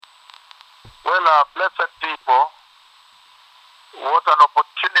Well, blessed people, what an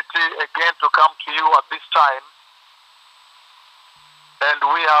opportunity again to come to you at this time. And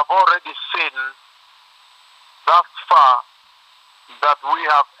we have already seen thus far that we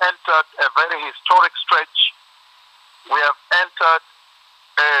have entered a very historic stretch. We have entered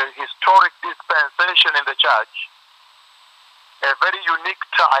a historic dispensation in the church, a very unique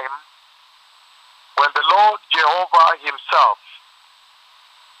time when the Lord Jehovah himself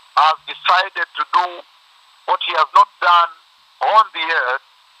has decided to do what he has not done on the earth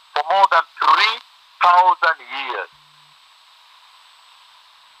for more than 3,000 years.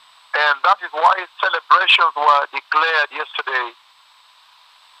 And that is why celebrations were declared yesterday.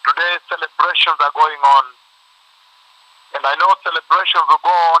 Today celebrations are going on. And I know celebrations will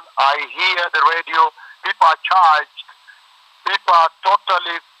go on. I hear the radio. People are charged. People are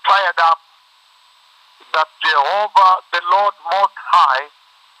totally fired up that Jehovah, the Lord Most High,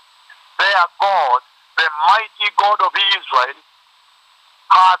 their God, the mighty God of Israel,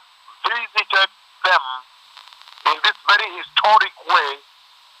 has visited them in this very historic way,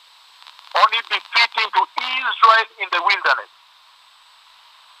 only befitting to Israel in the wilderness.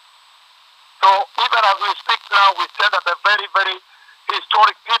 So even as we speak now, we stand at a very, very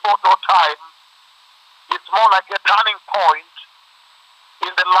historic pivotal time. It's more like a turning point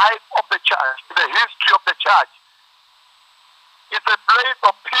in the life of the church, in the history of the church. It's a place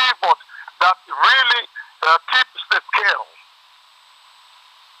of pivot that really tips the scale.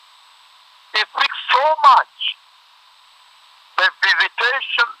 It speaks so much. The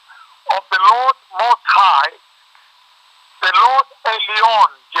visitation of the Lord Most High, the Lord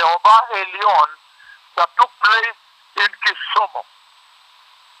Elyon, Jehovah Elyon, that took place in Kisumu,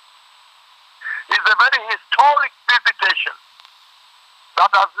 is a very historic visitation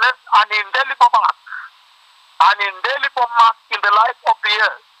that has left an indelible mark in the life of the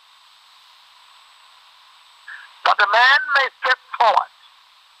earth. That a man may step forward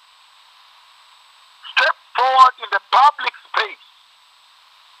in the public space,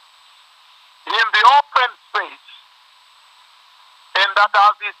 in the open space, and that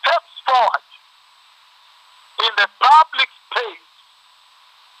as he steps forward in the public space,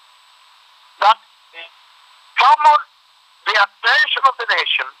 that summons the attention of the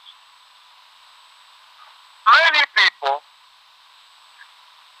nations. Many people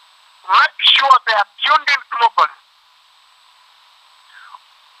make sure they are tuned in globally.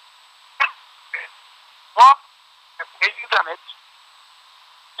 On the internet,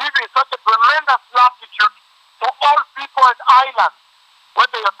 giving such a tremendous latitude to all people and islands,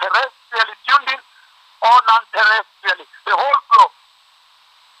 whether you're terrestrially tuned in or non-terrestrially, the whole globe.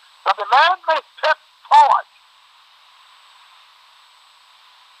 That the man may step forward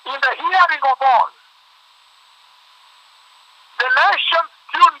in the hearing of all. The nations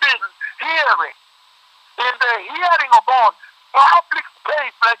tuned in, hearing, in the hearing of all, public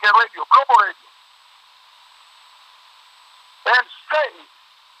space like a radio, global radio, and say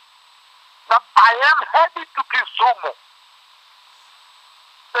that I am headed to Kisumu,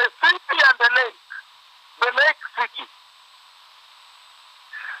 the city and the lake city,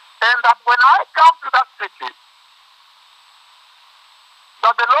 and that when I come to that city,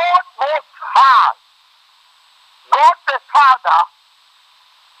 that the Lord Most High, God the Father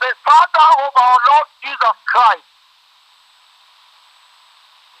of our Lord Jesus Christ,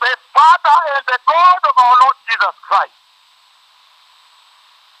 the Father and the God of our Lord Jesus Christ,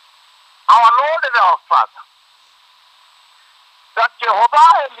 our Lord and our Father, that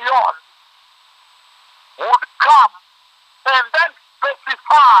Jehovah Elyon would come and then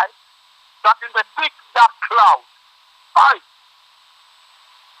specify that in the thick dark cloud,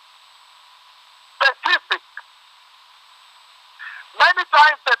 specific. Many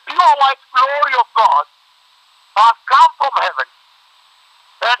times the pure white glory of God has come from heaven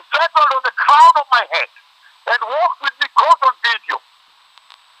and settled on the crown of my head and walked with me caught on video.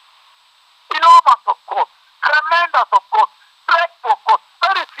 Enormous, of course, tremendous, of course, dreadful, of course,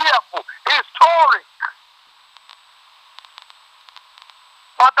 very fearful, historic.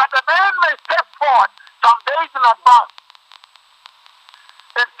 But that a man may step forward some days in advance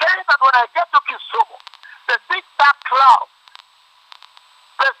and say that when I get to Kisumu, the thick dark cloud,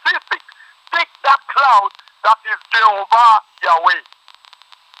 specific thick dark cloud, that is Jehovah Yahweh,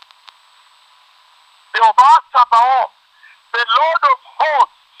 Jehovah Sabaoth, the Lord of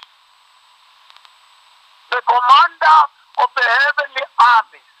hosts, the commander of the heavenly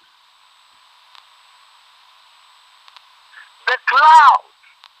armies, the cloud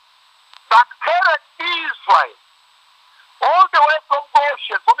that carried Israel all the way from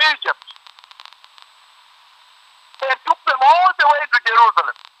Goshen, from Egypt, and took them all the way to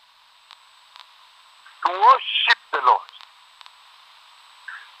Jerusalem. worship the Lord.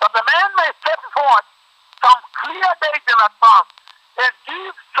 That the man may set forth some clear days in advance and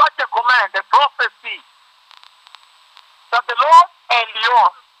give such a command, a prophecy, that the Lord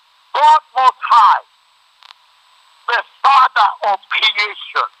Elyon, God Most High, the Father of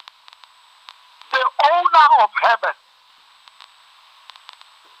creation, the owner of heaven,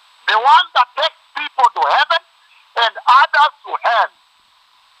 the one that takes people to heaven and others to hell,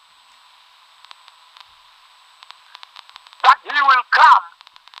 that he will come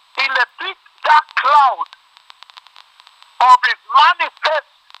in a thick dark cloud of his manifest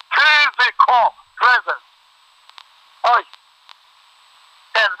physical presence. Oh,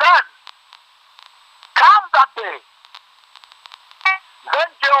 and then come that day, then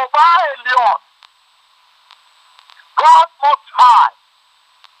Jehovah Elyon, God Most High,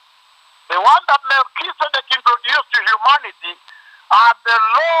 the one that Melchizedek introduced to humanity as the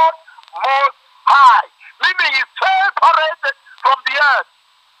Lord Most High, meaning he separated from the earth.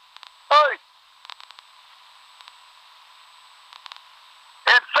 Oh,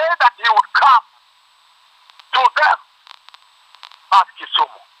 and say that he would come to them at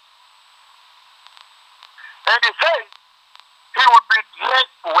Kisumu. And he says he would be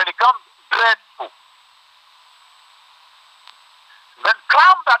dreadful when he comes, dreadful. Then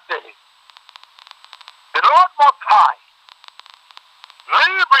come that day, the Lord Most High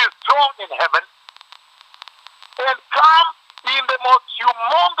leave his throne in heaven and come in the most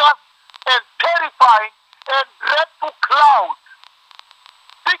humongous and terrifying and dreadful cloud.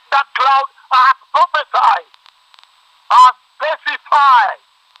 Think that cloud as prophesied, as specified,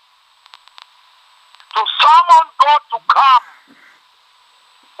 to summon God to come.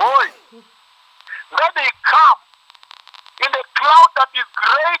 Boy, then he comes in a cloud that is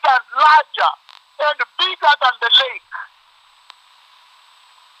great and larger and bigger than the lake.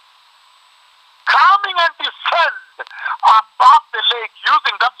 Coming and descend above the lake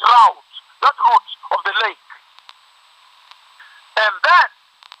using that route of the lake. And then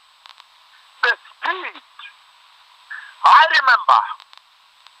the speed. I remember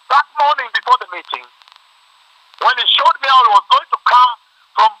that morning before the meeting, when he showed me how he was going to come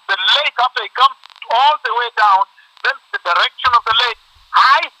from the lake after he comes all the way down, then the direction of the lake,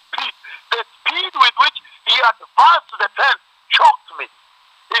 high speed. The speed with which he advanced to the tent shocked me.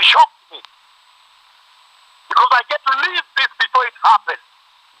 It shocked me. Because I get to live this before it happens.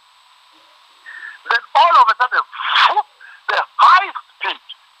 Then all of a sudden, the high speed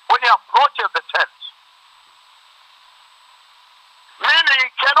when he approaches the tent. Meaning he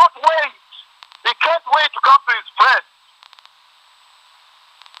cannot wait. He can't wait to come to his friends.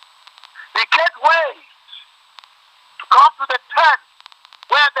 He can't wait to come to the tent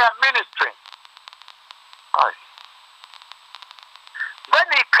where they are ministering. Right. Then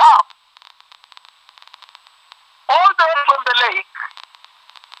he comes all the way from the lake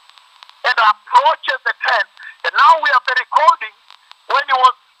and approaches the tent. And now we have the recording when he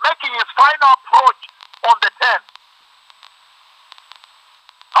was making his final approach on the tent.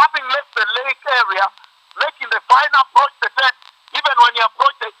 Having left the lake area, making the final approach to the tent, even when he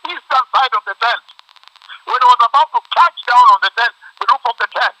approached the eastern side of the tent, when he was about to touch down on the tent, the roof of the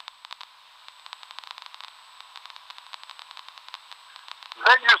tent.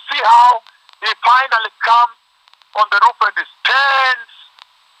 Then you see how he finally comes on the roof and he stands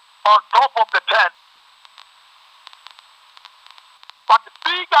on top of the tent. But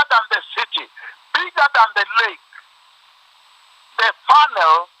bigger than the city, bigger than the lake, the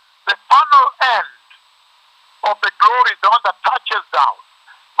funnel end of the glory is the one that touches down.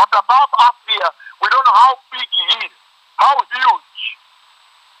 But above up here, we don't know how big he is, how huge.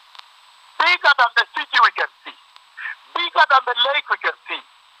 Bigger than the city we can see. Bigger than the lake we can see.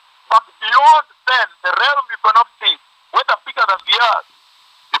 But beyond then, the realm you cannot see, whether bigger than the earth,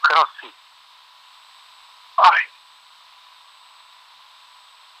 you cannot see. Aye.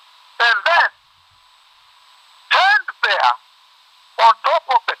 And then, stand there on top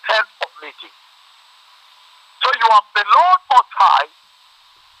of the tent of meeting. So you have the Lord Most High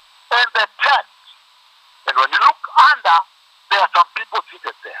and the tent. And when you look under, there are some people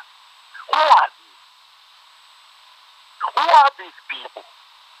seated there. Who are these? Who are these people?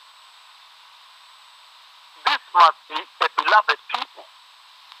 This must be a beloved people.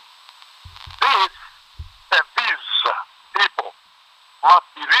 This and these people must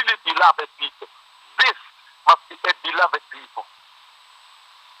be really beloved people. This must be a beloved people.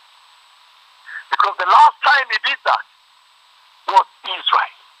 Because the last time he did that was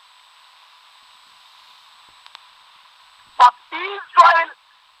Israel. But Israel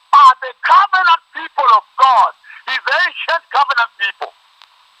are the covenant people of God, his ancient covenant people.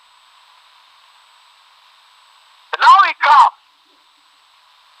 come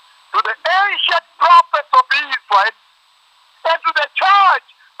to the ancient prophets of Israel and to the church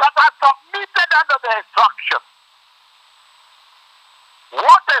that has submitted under their instruction.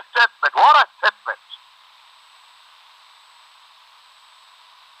 What a statement! What a statement!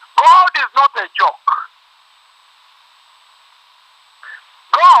 God is not a joke.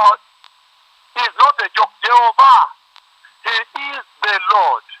 God is not a joke. Jehovah, He is the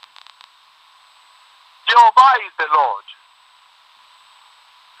Lord. Jehovah is the Lord.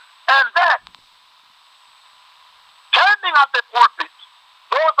 And then, standing at the pulpit,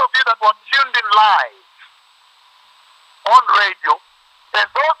 those of you that were tuned in live on radio, and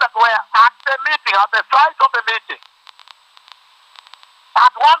those that were at the meeting, at the site of the meeting,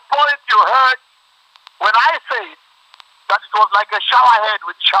 at one point you heard when I said that it was like a shower head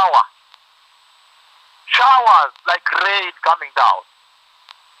with shower. Showers like rain coming down.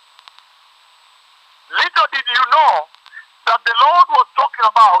 Little did you know that the Lord was talking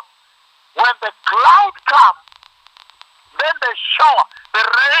about when the cloud comes, then the shower, the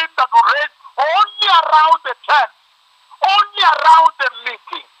rain that will rain only around the tent, only around the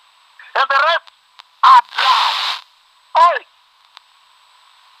meeting, and the rest are dry. Oh,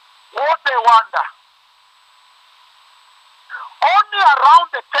 what a wonder. Only around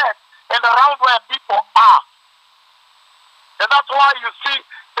the tent and around where people are. And that's why you see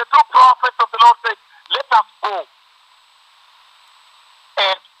the two prophets of the Lord say, let us go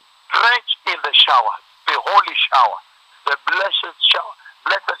and drench in the shower, the holy shower, the blessed shower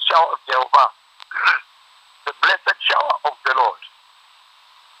of Jehovah, the blessed shower of the Lord.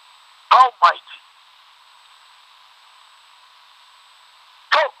 How mighty.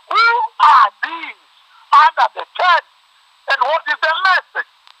 So who are these under the tent? And what is the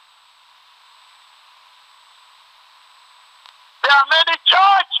message? There are many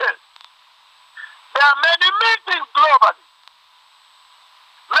churches. There are many meetings globally.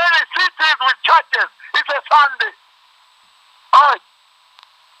 Many cities with churches. It's a Sunday. Oh.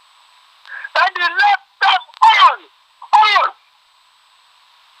 And he left them all.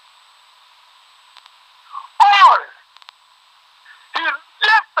 He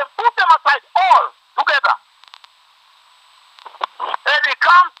left them, put them aside all together. And he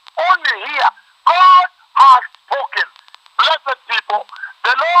comes only here. God has spoken. Blessed people, the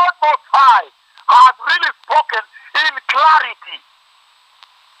Lord Most High has really spoken in clarity,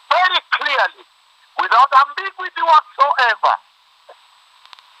 very clearly, without ambiguity whatsoever.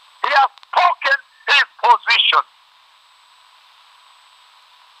 He has spoken his position.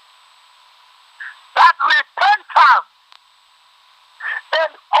 That repentance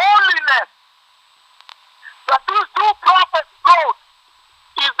and holiness that these two prophets wrote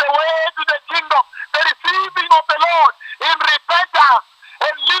is the way to the kingdom. The receiving of the Lord in repentance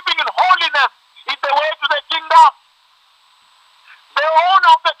and living in holiness is the way to the kingdom. The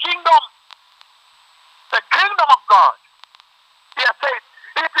owner of the kingdom of God. He has said,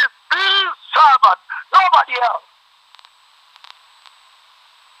 it is these servants, nobody else.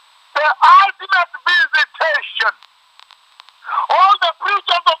 The ultimate visitation. All the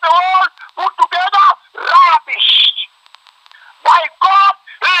preachers of the world put together, ravished by God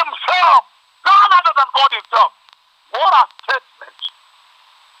himself. None other than God himself. What a statement.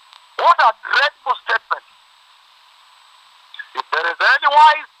 What a dreadful statement. If there is any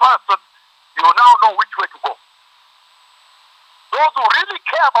wise person, you now know which way to go. Those who really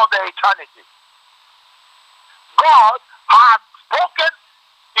care about their eternity. God has spoken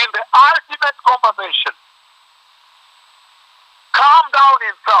in the ultimate conversation. Calm down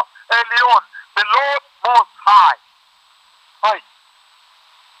himself, Elion, the Lord Most High. Right.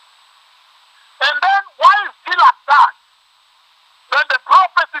 And then while still at that, then the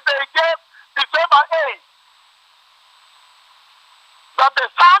prophecy they gave December 8th, that the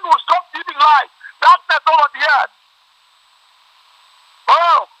sun will stop giving light, darkness over the earth.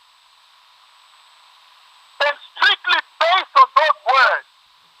 Oh. And strictly based on those words,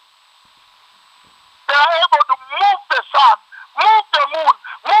 they are able to move the sun, move the moon,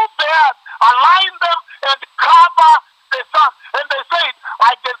 move the earth, align them and cover the sun. And they said,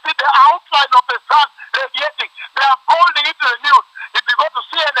 I can see the outline of the sun radiating. They are holding it to the news. If you go to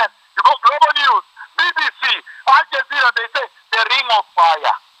CNN, you go Global News, BBC, Al Jazeera, they say the ring of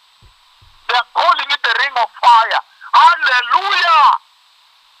fire. They are calling it the ring of fire. Hallelujah!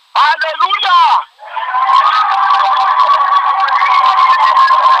 Hallelujah!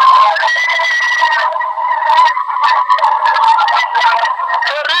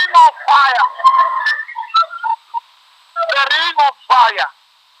 The ring of fire. The ring of fire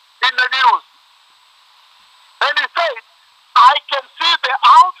in the news. And he said, I can see the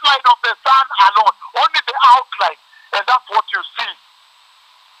outline of the sun alone, only the outline. And that's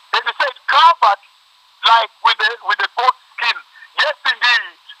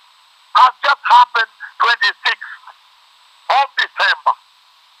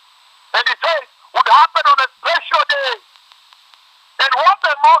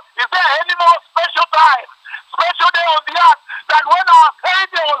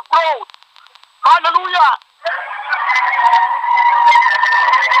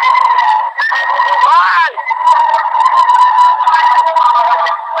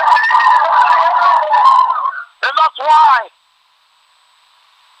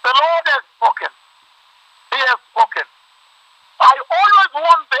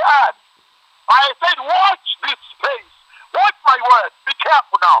I said, watch this space. Watch my words. Be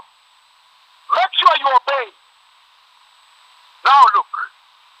careful now. Make sure you obey. Now look.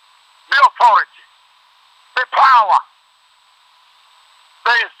 The authority, the power,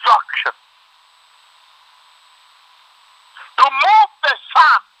 the instruction to move the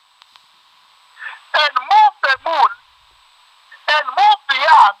sun and move the moon and move the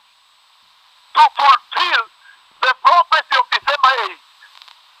earth to fulfill the prophecy of December 8th.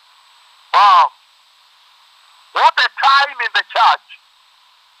 Wow. What a time in the church.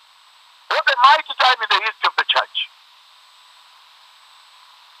 What a mighty time in the history of the church.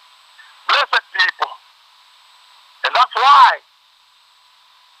 Blessed people. And that's why,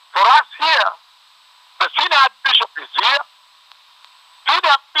 for us here, the senior archbishop is here.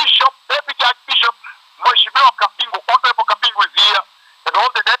 Senior bishop, deputy archbishop, Mheshimiwa Kapingu, Honorable Kapingu is here. And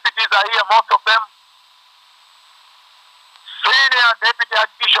all the deputies are here, most of them. Senior deputy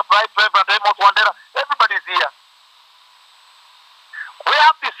archbishop, Right Reverend Amos Wandera, everybody is here. We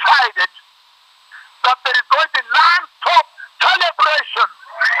have decided that there is going to be non-stop celebration.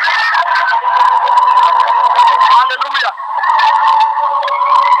 Hallelujah.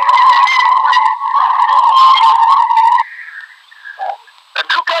 And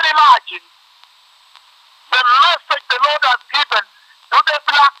you can imagine the message the Lord has given to the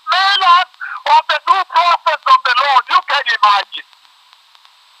blackmailers of the two prophets of the Lord. You can imagine.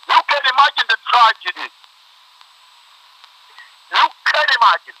 You can imagine the tragedy. You can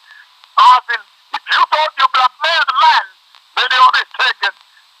imagine. As in, if you thought you blackmailed man, then you are mistaken.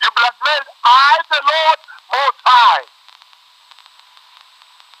 You blackmailed I, the Lord Most High.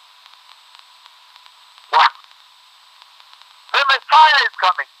 Wow. The Messiah is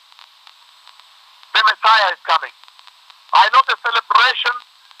coming. The Messiah is coming. I know the celebrations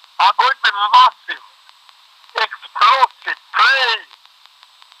are going to be massive, explosive, flame,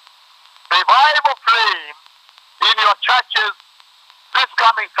 revival flame in your churches this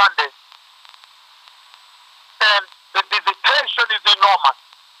coming Sunday. And the visitation is enormous.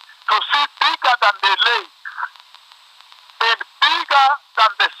 To see bigger than the lake and bigger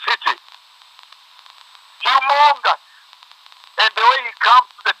than the city. Humongous. And the way he comes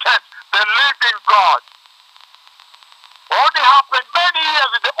to the tent, the living God. Only happened many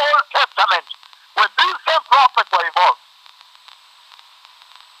years in the Old Testament when these same prophets were involved.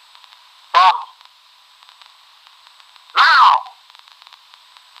 Wow. Now,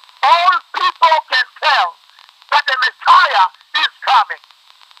 all people can tell that the Messiah is coming.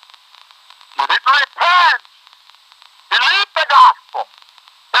 You need to repent, believe the gospel,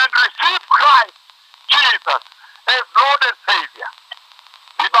 and receive Christ, Jesus, as Lord and Savior.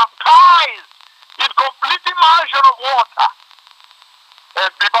 Be baptized in complete immersion of water,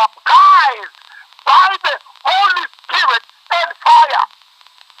 and be baptized by the Holy Spirit and fire.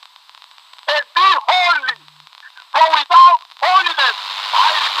 And be holy, for without holiness, I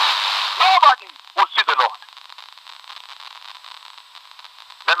repeat, nobody will see the Lord.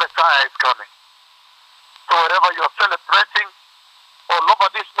 The Messiah is coming. So wherever you're celebrating all over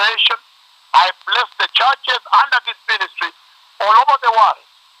this nation, I bless the churches under this ministry all over the world.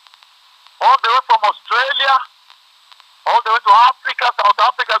 All the way from Australia, all the way to Africa, South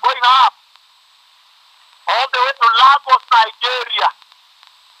Africa, going up. All the way to Lagos, Nigeria.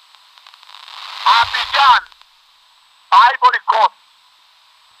 Abidjan, Ivory Coast.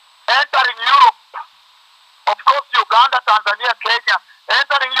 Entering Europe. Of course, Uganda, Tanzania, Kenya.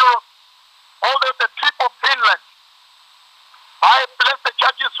 Entering Europe. All the way to the tip of Finland. I bless the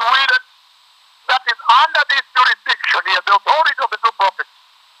church in Sweden that is under this jurisdiction here, the authority of the two prophets.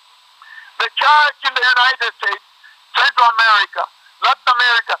 The church in the United States, Central America, Latin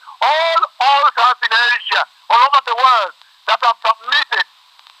America, all altars in Asia, all over the world that have submitted.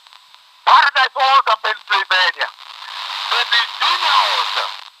 Paradise Altar, Pennsylvania. The Virginia altar.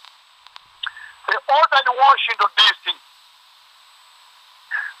 The altar in Washington, D.C.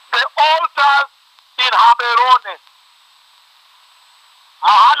 The altars in Gaborone,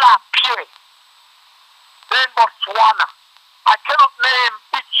 Mahala Pie, in Botswana. I cannot name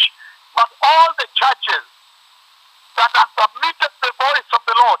each, but all the churches that have submitted the voice of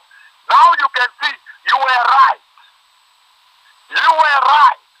the Lord. Now you can see you were right. You were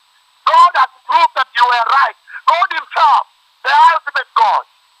right. God has proved that you were right. God himself, the ultimate God,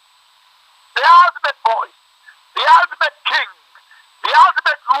 the ultimate voice, the ultimate king, the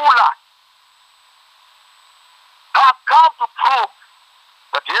ultimate ruler, has come to prove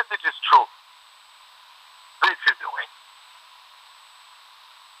that yes, it is true. This is the way.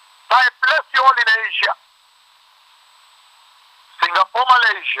 So I bless you all in Asia. Singapore,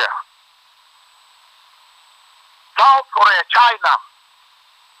 Malaysia, South Korea, China,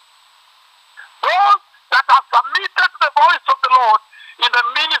 Lord in the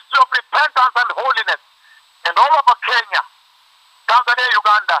ministry of repentance and holiness. And all over Kenya, Tanzania,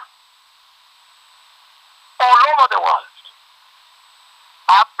 Uganda, all over the world.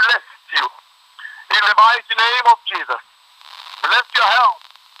 I bless you in the mighty name of Jesus. Bless your health,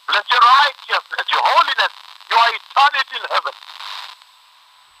 bless your righteousness, your holiness, your eternity in heaven.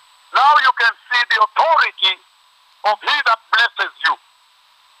 Now you can see the authority of He that blesses you.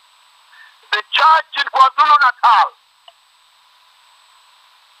 The church in KwaZulu Natal,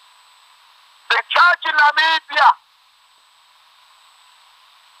 the church in Namibia.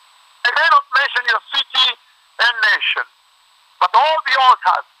 I may not mention your city and nation, but all the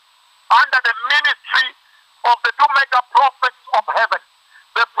altars under the ministry of the two mega prophets of heaven,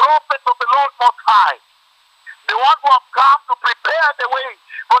 the prophets of the Lord Most High, the one who have come to prepare the way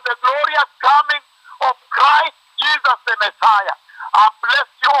for the glorious coming of Christ Jesus the Messiah. I bless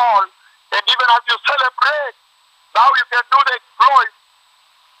you all, and even as you celebrate, now you can do the exploit.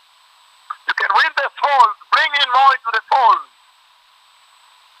 You can win the souls, bring in more into the fold.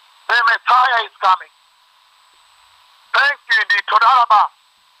 The Messiah is coming. Thank you indeed. Todaraba.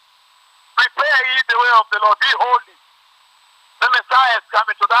 Prepare ye the way of the Lord. Be holy. The Messiah is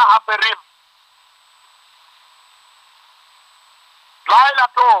coming. Todahaperim. Laila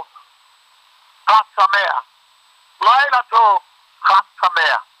Tov. Chag-Sameach. Laila Tov.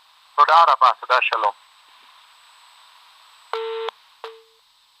 Chag-Sameach. Todaraba. Toda Shalom.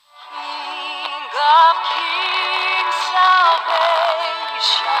 King of kings,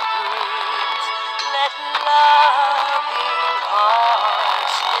 salvation brings. Let loving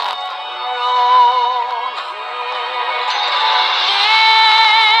hearts enthrone Him.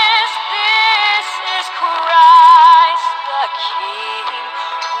 This is Christ the King,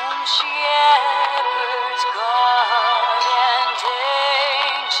 whom shepherds guard and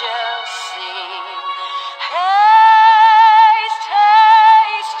angels